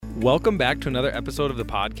Welcome back to another episode of the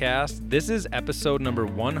podcast. This is episode number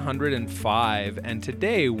 105, and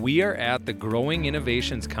today we are at the Growing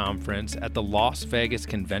Innovations Conference at the Las Vegas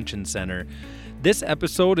Convention Center. This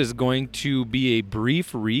episode is going to be a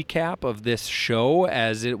brief recap of this show,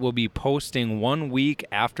 as it will be posting 1 week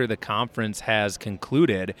after the conference has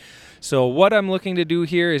concluded. So what I'm looking to do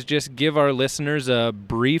here is just give our listeners a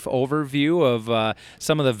brief overview of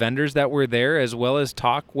some of the vendors that were there, as well as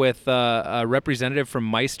talk with a representative from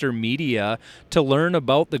Meister Media to learn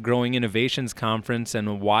about the Growing Innovations Conference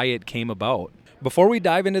and why it came about. Before we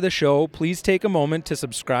dive into the show, please take a moment to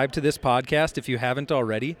subscribe to this podcast if you haven't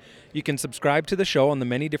already. You can subscribe to the show on the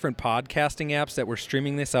many different podcasting apps that we're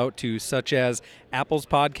streaming this out to, such as Apple's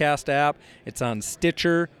podcast app. It's on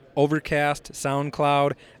Stitcher, Overcast,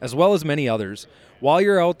 SoundCloud, as well as many others. While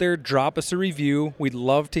you're out there, drop us a review. We'd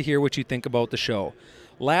love to hear what you think about the show.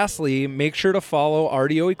 Lastly, make sure to follow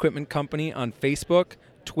RDO Equipment Company on Facebook,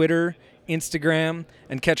 Twitter, Instagram,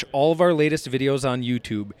 and catch all of our latest videos on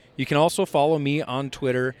YouTube. You can also follow me on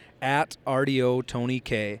Twitter at RDO Tony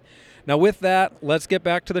K. Now with that, let's get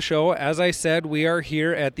back to the show. As I said, we are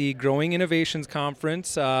here at the Growing Innovations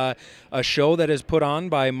Conference, a show that is put on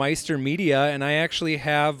by Meister Media, and I actually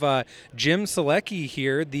have Jim Selecki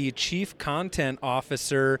here, the Chief Content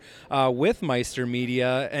Officer with Meister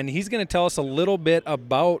Media, and he's going to tell us a little bit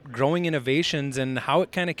about Growing Innovations and how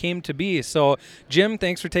it kind of came to be. So, Jim,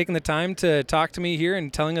 thanks for taking the time to talk to me here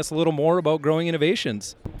and telling us a little more about Growing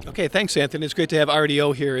Innovations. Okay, thanks, Anthony. It's great to have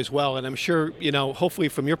RDO here as well, and I'm sure, hopefully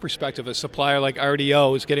from your perspective, a supplier like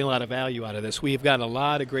RDO is getting a lot of value out of this. We've got a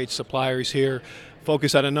lot of great suppliers here,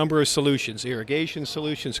 focus on a number of solutions: irrigation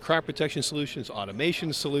solutions, crop protection solutions,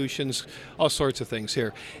 automation solutions, all sorts of things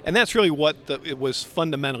here. And that's really what it was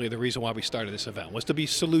fundamentally the reason why we started this event, was to be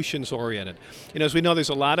solutions oriented. As we know, there's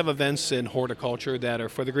a lot of events in horticulture that are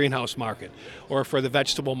for the greenhouse market or for the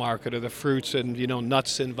vegetable market or the fruits and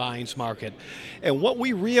nuts and vines market. And what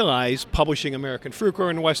we realized, publishing American Fruit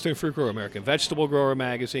Grower and Western Fruit Grower, American Vegetable Grower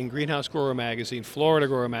Magazine, Greenhouse Grower Magazine, Florida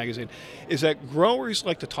Grower Magazine, is that growers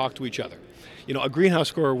like to talk to each other. A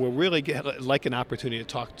greenhouse grower will really like an opportunity to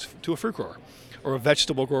talk to a fruit grower, or a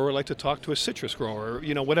vegetable grower like to talk to a citrus grower,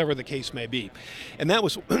 or whatever the case may be. And that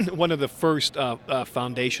was one of the first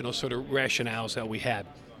foundational sort of rationales that we had.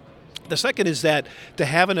 The second is that to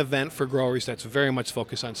have an event for growers that's very much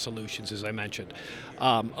focused on solutions, as I mentioned.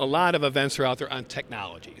 A lot of events are out there on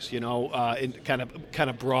technologies, in kind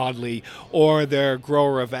of broadly, or they're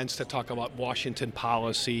grower events that talk about Washington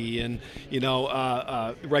policy and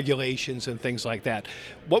regulations and things like that.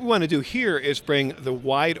 What we want to do here is bring the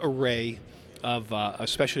wide array of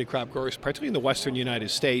specialty crop growers, particularly in the western United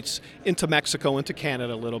States, into Mexico, into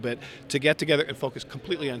Canada a little bit, to get together and focus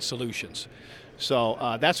completely on solutions.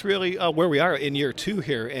 So that's really where we are in year 2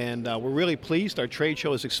 here, and we're really pleased. Our trade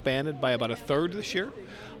show has expanded by about a third this year.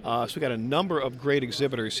 So we got a number of great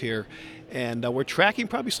exhibitors here, and we're tracking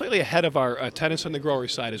probably slightly ahead of our attendance on the grower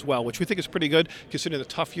side as well, which we think is pretty good considering the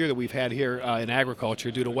tough year that we've had here in agriculture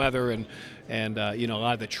due to weather and a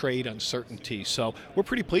lot of the trade uncertainty. So we're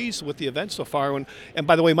pretty pleased with the event so far. And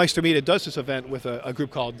by the way, Meister Media does this event with a group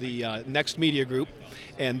called the Next Media Group,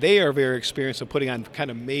 and they are very experienced in putting on kind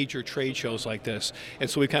of major trade shows like this. And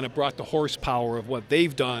so we kind of brought the horsepower of what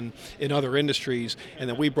they've done in other industries, and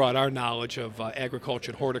then we brought our knowledge of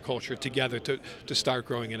agriculture and horticulture together to start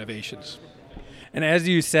Growing Innovations. And as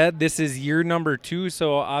you said, this is year number 2,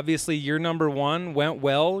 so obviously year number 1 went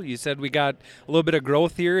well. You said we got a little bit of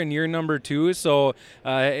growth here in year number 2, so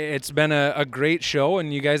it's been a great show,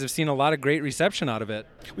 and you guys have seen a lot of great reception out of it.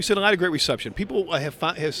 We've seen a lot of great reception. People have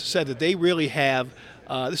said that they really have,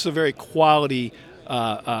 this is a very quality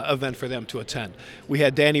event for them to attend. We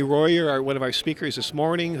had Danny Royer, one of our speakers this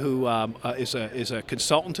morning, who is a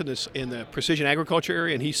consultant in the precision agriculture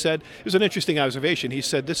area, and he said, it was an interesting observation, he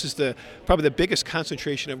said this is probably the biggest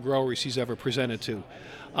concentration of growers he's ever presented to.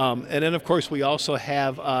 And then, of course, we also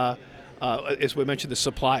have as we mentioned, the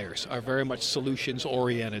suppliers are very much solutions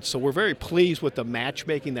oriented. So we're very pleased with the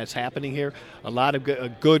matchmaking that's happening here. A lot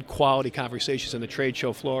of good quality conversations in the trade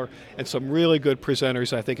show floor, and some really good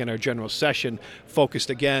presenters, I think, in our general session,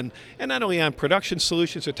 focused again, and not only on production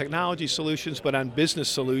solutions or technology solutions, but on business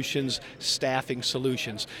solutions, staffing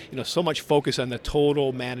solutions. So much focus on the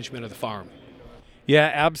total management of the farm.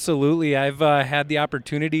 Yeah, absolutely. I've had the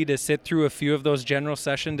opportunity to sit through a few of those general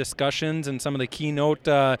session discussions and some of the keynote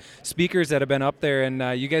speakers that have been up there,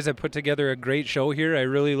 and you guys have put together a great show here. I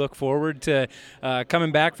really look forward to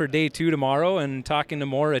coming back for day 2 tomorrow and talking to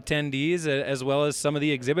more attendees as well as some of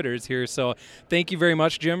the exhibitors here. So thank you very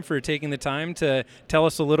much, Jim, for taking the time to tell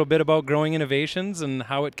us a little bit about Growing Innovations and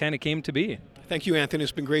how it kind of came to be. Thank you, Anthony.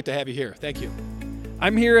 It's been great to have you here. Thank you.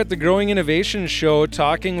 I'm here at the Growing Innovation Show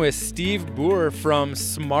talking with Steve Boer from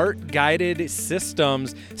Smart Guided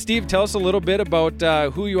Systems. Steve, tell us a little bit about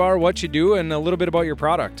who you are, what you do, and a little bit about your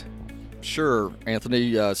product. Sure,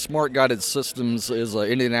 Anthony. Smart Guided Systems is an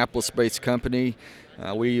Indianapolis-based company.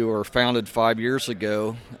 We were founded 5 years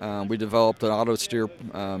ago. We developed an auto steer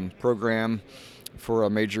program for a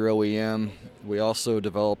major OEM. We also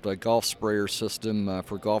developed a golf sprayer system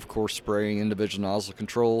for golf course spraying, individual nozzle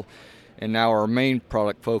control. And now our main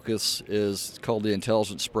product focus is called the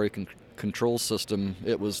Intelligent Spray Control System.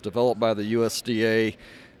 It was developed by the USDA.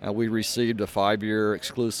 We received a 5-year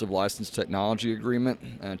exclusive license technology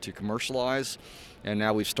agreement to commercialize. And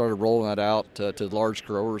now we've started rolling that out to large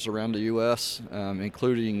growers around the U.S.,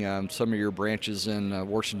 including some of your branches in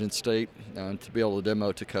Washington State, to be able to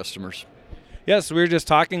demo to customers. Yes, we were just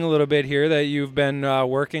talking a little bit here that you've been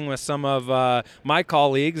working with some of my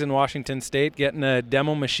colleagues in Washington State, getting a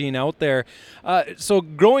demo machine out there. So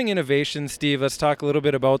Growing Innovation, Steve, let's talk a little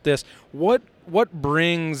bit about this. What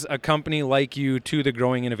brings a company like you to the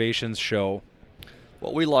Growing Innovations show?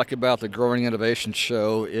 What we like about the Growing Innovation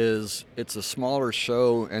Show is it's a smaller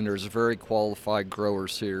show and there's very qualified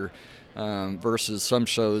growers here versus some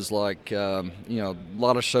shows like, a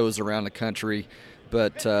lot of shows around the country.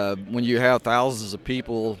 But when you have thousands of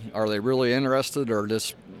people, are they really interested or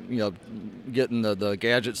just, getting the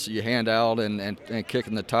gadgets that you hand out and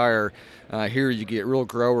kicking the tire? Here you get real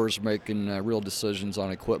growers making real decisions on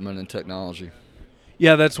equipment and technology.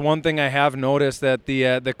 Yeah, that's one thing I have noticed, that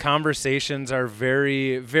the conversations are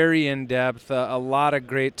very, very in-depth, a lot of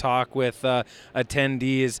great talk with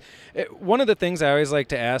attendees. One of the things I always like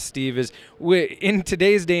to ask, Steve, is in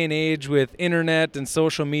today's day and age with internet and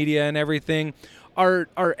social media and everything,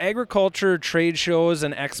 are agriculture trade shows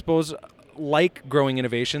and expos like Growing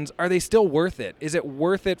Innovations, are they still worth it? Is it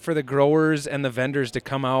worth it for the growers and the vendors to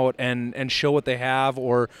come out and show what they have,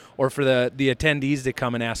 or for the attendees to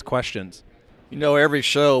come and ask questions? Every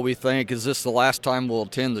show we think, is this the last time we'll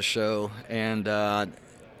attend the show? And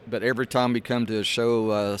but every time we come to a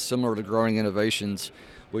show similar to Growing Innovations,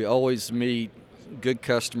 we always meet good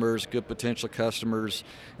customers, good potential customers,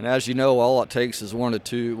 and as you know, all it takes is one or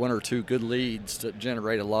two good leads to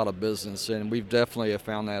generate a lot of business, and we've definitely have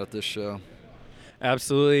found that at this show.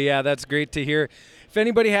 Absolutely, yeah, that's great to hear. If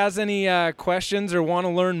anybody has any questions or want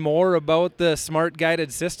to learn more about the Smart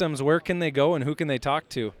Guided Systems, where can they go and who can they talk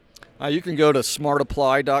to? You can go to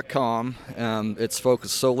smartapply.com. It's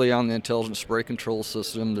focused solely on the Intelligent Spray Control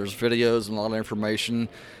System. There's videos and a lot of information.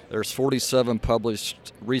 There's 47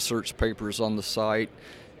 published research papers on the site.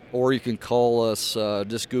 Or you can call us,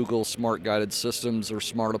 just Google Smart Guided Systems or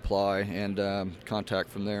Smart Apply and contact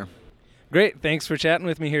from there. Great. Thanks for chatting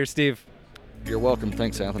with me here, Steve. You're welcome.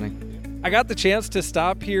 Thanks, Anthony. I got the chance to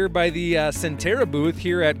stop here by the Sentera booth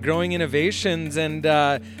here at Growing Innovations, and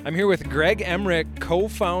I'm here with Greg Emmerich,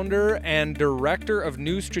 co-founder and director of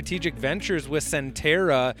new strategic ventures with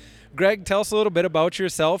Sentera. Greg, tell us a little bit about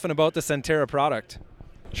yourself and about the Sentera product.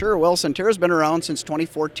 Sure. Well, Sentera's been around since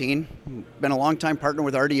 2014. Been a long-time partner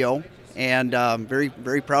with RDO, and very,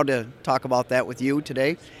 very proud to talk about that with you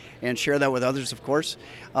today and share that with others, of course.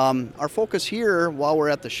 Our focus here, while we're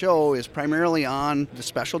at the show, is primarily on the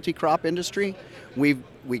specialty crop industry. We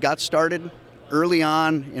got started early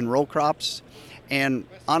on in row crops, and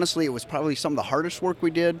honestly, it was probably some of the hardest work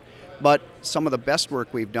we did, but some of the best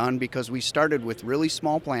work we've done, because we started with really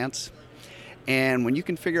small plants. And when you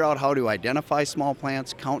can figure out how to identify small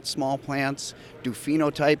plants, count small plants, do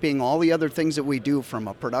phenotyping, all the other things that we do from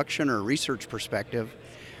a production or research perspective,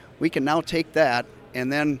 we can now take that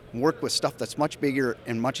and then work with stuff that's much bigger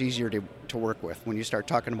and much easier to work with when you start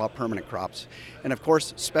talking about permanent crops. And of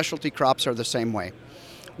course, specialty crops are the same way.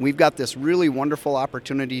 We've got this really wonderful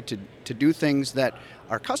opportunity to do things that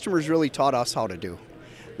our customers really taught us how to do.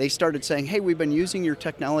 They started saying, hey, we've been using your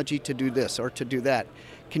technology to do this or to do that.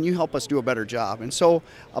 Can you help us do a better job? And so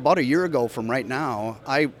about a year ago from right now,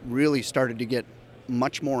 I really started to get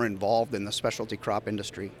much more involved in the specialty crop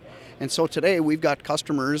industry. And so today we've got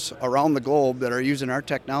customers around the globe that are using our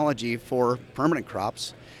technology for permanent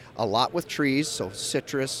crops, a lot with trees, so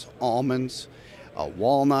citrus, almonds,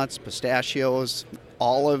 walnuts, pistachios,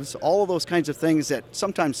 olives, all of those kinds of things that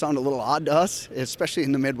sometimes sound a little odd to us, especially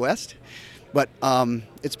in the Midwest. But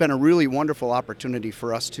it's been a really wonderful opportunity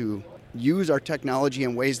for us to use our technology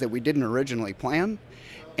in ways that we didn't originally plan,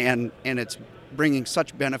 and it's bringing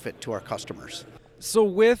such benefit to our customers. So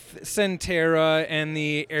with Sentera and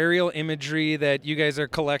the aerial imagery that you guys are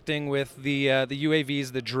collecting with the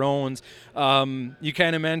UAVs, the drones, you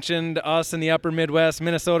kind of mentioned us in the upper Midwest,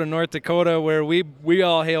 Minnesota, North Dakota, where we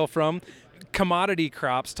all hail from, commodity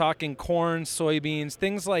crops, talking corn, soybeans,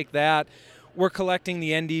 things like that. we're collecting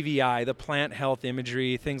the NDVI, the plant health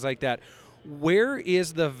imagery, things like that. Where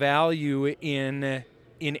is the value in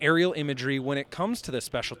aerial imagery when it comes to the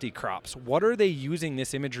specialty crops? What are they using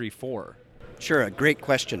this imagery for? Sure, a great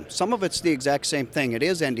question. Some of it's the exact same thing. It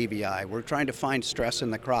is NDVI. We're trying to find stress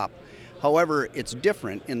in the crop. However, it's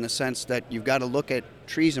different in the sense that you've got to look at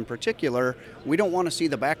trees in particular. We don't want to see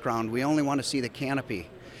the background. We only want to see the canopy.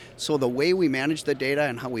 So the way we manage the data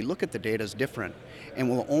and how we look at the data is different. And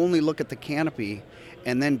we'll only look at the canopy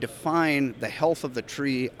and then define the health of the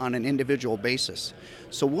tree on an individual basis.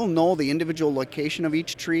 So we'll know the individual location of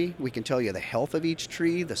each tree. We can tell you the health of each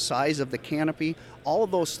tree, the size of the canopy, all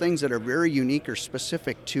of those things that are very unique or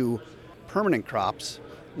specific to permanent crops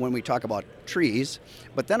when we talk about trees.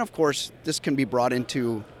 But then, of course, this can be brought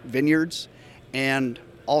into vineyards and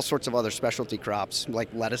all sorts of other specialty crops like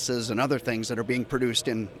lettuces and other things that are being produced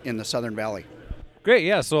in the Southern Valley. Great,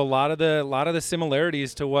 yeah. So a lot of the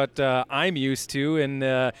similarities to what I'm used to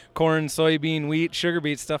in corn, soybean, wheat, sugar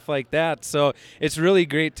beet, stuff like that. So it's really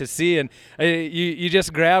great to see. And you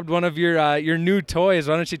just grabbed one of your new toys.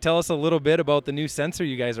 Why don't you tell us a little bit about the new sensor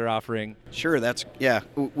you guys are offering? Sure,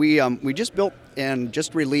 we just built and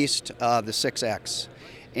just released the 6X,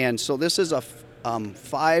 and so this is a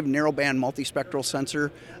 5 narrowband multispectral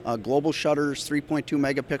sensor, global shutters, 3.2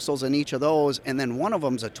 megapixels in each of those, and then one of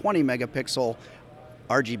them is a 20 megapixel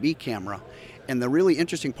RGB camera. And the really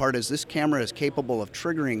interesting part is this camera is capable of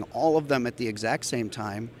triggering all of them at the exact same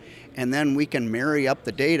time, and then we can marry up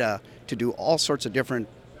the data to do all sorts of different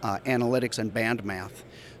analytics and band math.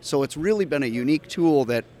 So it's really been a unique tool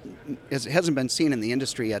that hasn't been seen in the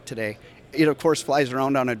industry yet today. It, of course, flies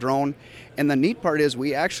around on a drone. And the neat part is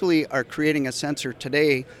we actually are creating a sensor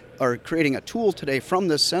today, or creating a tool today from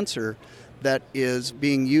this sensor that is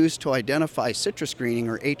being used to identify citrus greening,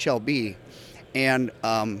 or HLB. And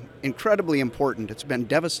incredibly important. It's been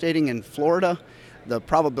devastating in Florida. The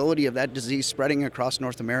probability of that disease spreading across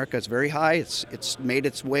North America is very high. It's made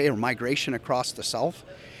its way or migration across the South.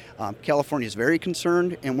 California is very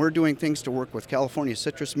concerned, and we're doing things to work with California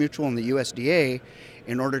Citrus Mutual and the USDA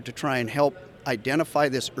in order to try and help identify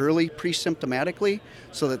this early, pre-symptomatically,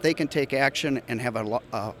 so that they can take action and have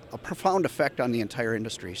a profound effect on the entire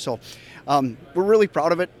industry. So we're really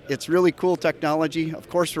proud of it. It's really cool technology. Of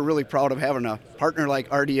course, we're really proud of having a partner like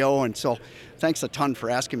RDO, and so thanks a ton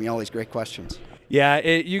for asking me all these great questions. Yeah,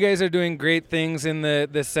 you guys are doing great things in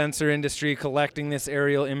the sensor industry, collecting this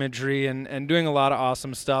aerial imagery and doing a lot of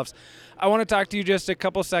awesome stuff. I want to talk to you just a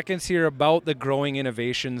couple seconds here about the Growing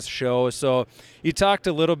Innovations show. So you talked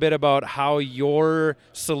a little bit about how your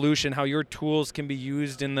solution, how your tools can be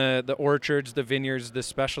used in the orchards, the vineyards, the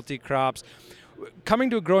specialty crops. Coming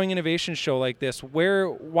to a Growing Innovations show like this,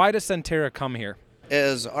 why does Sentera come here?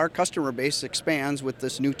 As our customer base expands with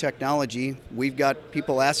this new technology, we've got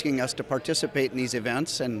people asking us to participate in these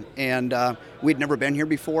events, and we'd never been here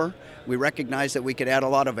before. We recognize that we could add a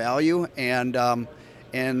lot of value, and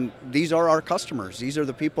these are our customers. These are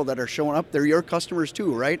the people that are showing up. They're your customers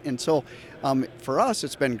too, right? And so for us,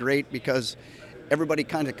 it's been great because everybody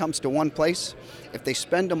kind of comes to one place. If they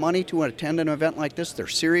spend the money to attend an event like this, they're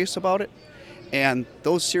serious about it. And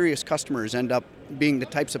those serious customers end up being the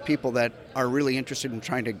types of people that are really interested in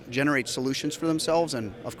trying to generate solutions for themselves.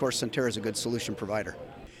 And of course, Sentera is a good solution provider.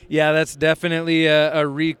 Yeah, that's definitely a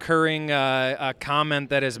recurring comment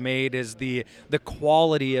that is made, is the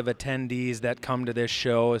quality of attendees that come to this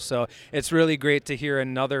show. So it's really great to hear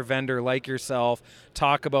another vendor like yourself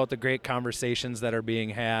talk about the great conversations that are being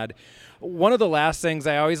had. One of the last things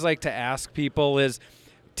I always like to ask people is,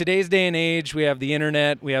 today's day and age, we have the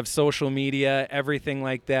internet, we have social media, everything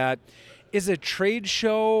like that. Is a trade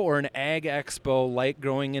show or an ag expo like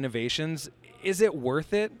Growing Innovations, is it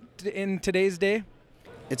worth it in today's day?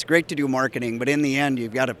 It's great to do marketing, but in the end,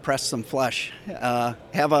 you've got to press some flesh,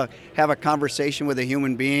 have a conversation with a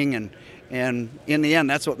human being, and in the end,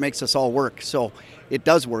 that's what makes us all work. So it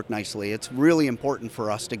does work nicely. It's really important for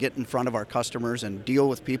us to get in front of our customers and deal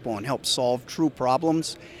with people and help solve true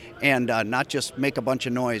problems, and not just make a bunch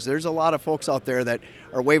of noise. There's a lot of folks out there that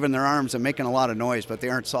are waving their arms and making a lot of noise, but they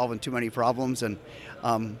aren't solving too many problems, and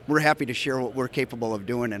we're happy to share what we're capable of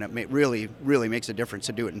doing, and it really makes a difference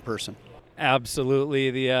to do it in person. Absolutely.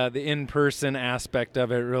 The in-person aspect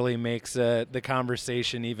of it really makes the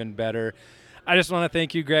conversation even better. I just want to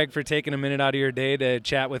thank you, Greg, for taking a minute out of your day to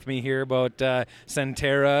chat with me here about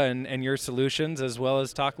Sentera and your solutions, as well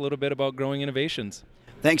as talk a little bit about Growing Innovations.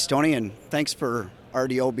 Thanks, Tony, and thanks for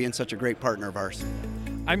RDO being such a great partner of ours.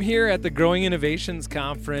 I'm here at the Growing Innovations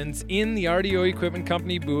Conference in the RDO Equipment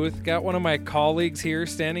Company booth. Got one of my colleagues here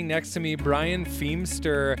standing next to me, Brian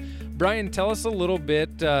Feemster. Brian, tell us a little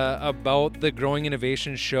bit about the Growing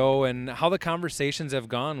Innovation Show and how the conversations have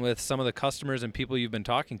gone with some of the customers and people you've been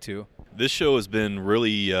talking to. This show has been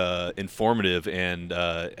really informative and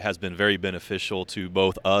has been very beneficial to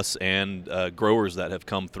both us and growers that have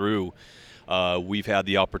come through. We've had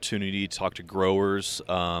the opportunity to talk to growers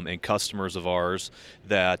and customers of ours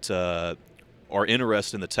that are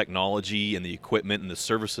interested in the technology and the equipment and the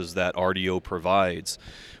services that RDO provides.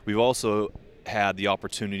 We've also had the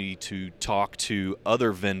opportunity to talk to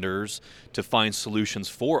other vendors to find solutions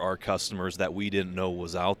for our customers that we didn't know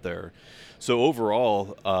was out there. So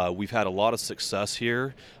overall, we've had a lot of success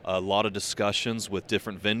here, a lot of discussions with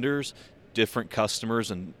different vendors, different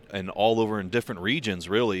customers, and all over in different regions,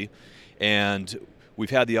 really. And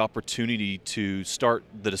we've had the opportunity to start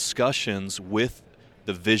the discussions with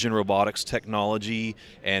the vision robotics technology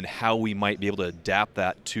and how we might be able to adapt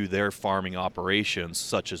that to their farming operations,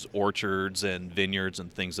 such as orchards and vineyards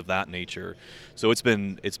and things of that nature. So it's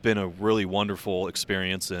been a really wonderful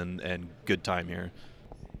experience and good time here.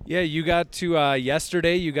 Yeah, you got to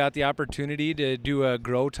yesterday. You got the opportunity to do a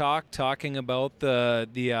grow talk talking about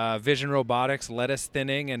the Vision Robotics lettuce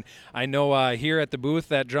thinning, and I know here at the booth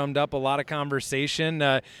that drummed up a lot of conversation.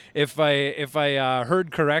 If I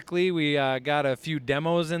heard correctly, we got a few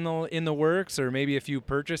demos in the works, or maybe a few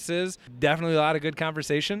purchases. Definitely a lot of good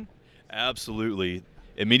conversation. Absolutely.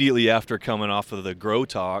 Immediately after coming off of the grow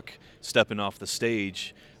talk, stepping off the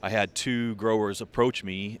stage, I had two growers approach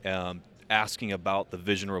me. Asking about the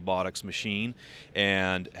Vision Robotics machine,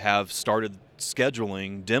 and have started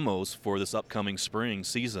scheduling demos for this upcoming spring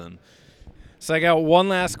season. So I got one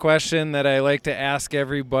last question that I like to ask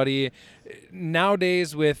everybody.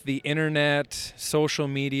 Nowadays, with the internet, social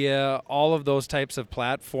media, all of those types of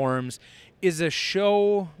platforms, is a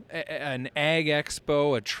show, an ag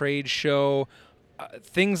expo, a trade show,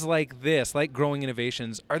 things like this, like Growing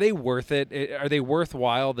Innovations, are they worth it? Are they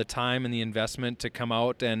worthwhile, the time and the investment to come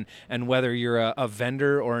out, and whether you're a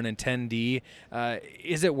vendor or an attendee,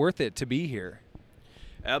 is it worth it to be here?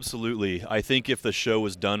 Absolutely. I think if the show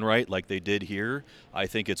is done right, like they did here, I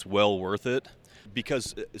think it's well worth it.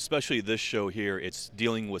 Because especially this show here, it's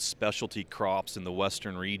dealing with specialty crops in the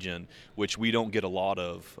western region, which we don't get a lot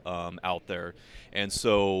of out there. And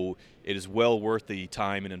so it is well worth the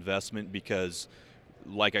time and investment because,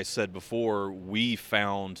 like I said before, we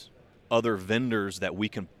found other vendors that we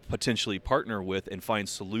can potentially partner with and find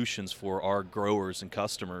solutions for our growers and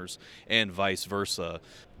customers, and vice versa.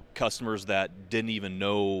 Customers that didn't even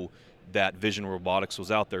know that Vision Robotics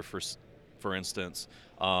was out there, for instance,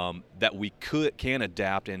 that we can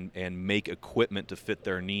adapt and make equipment to fit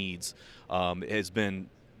their needs, has been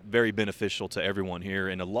very beneficial to everyone here,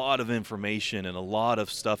 and a lot of information and a lot of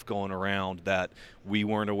stuff going around that we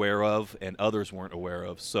weren't aware of and others weren't aware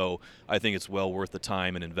of. So I think it's well worth the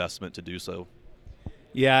time and investment to do so.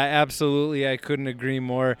 Yeah, absolutely. I couldn't agree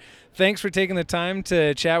more. Thanks for taking the time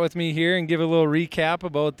to chat with me here and give a little recap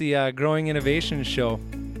about the Growing Innovation Show.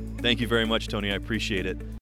 Thank you very much, Tony. I appreciate it.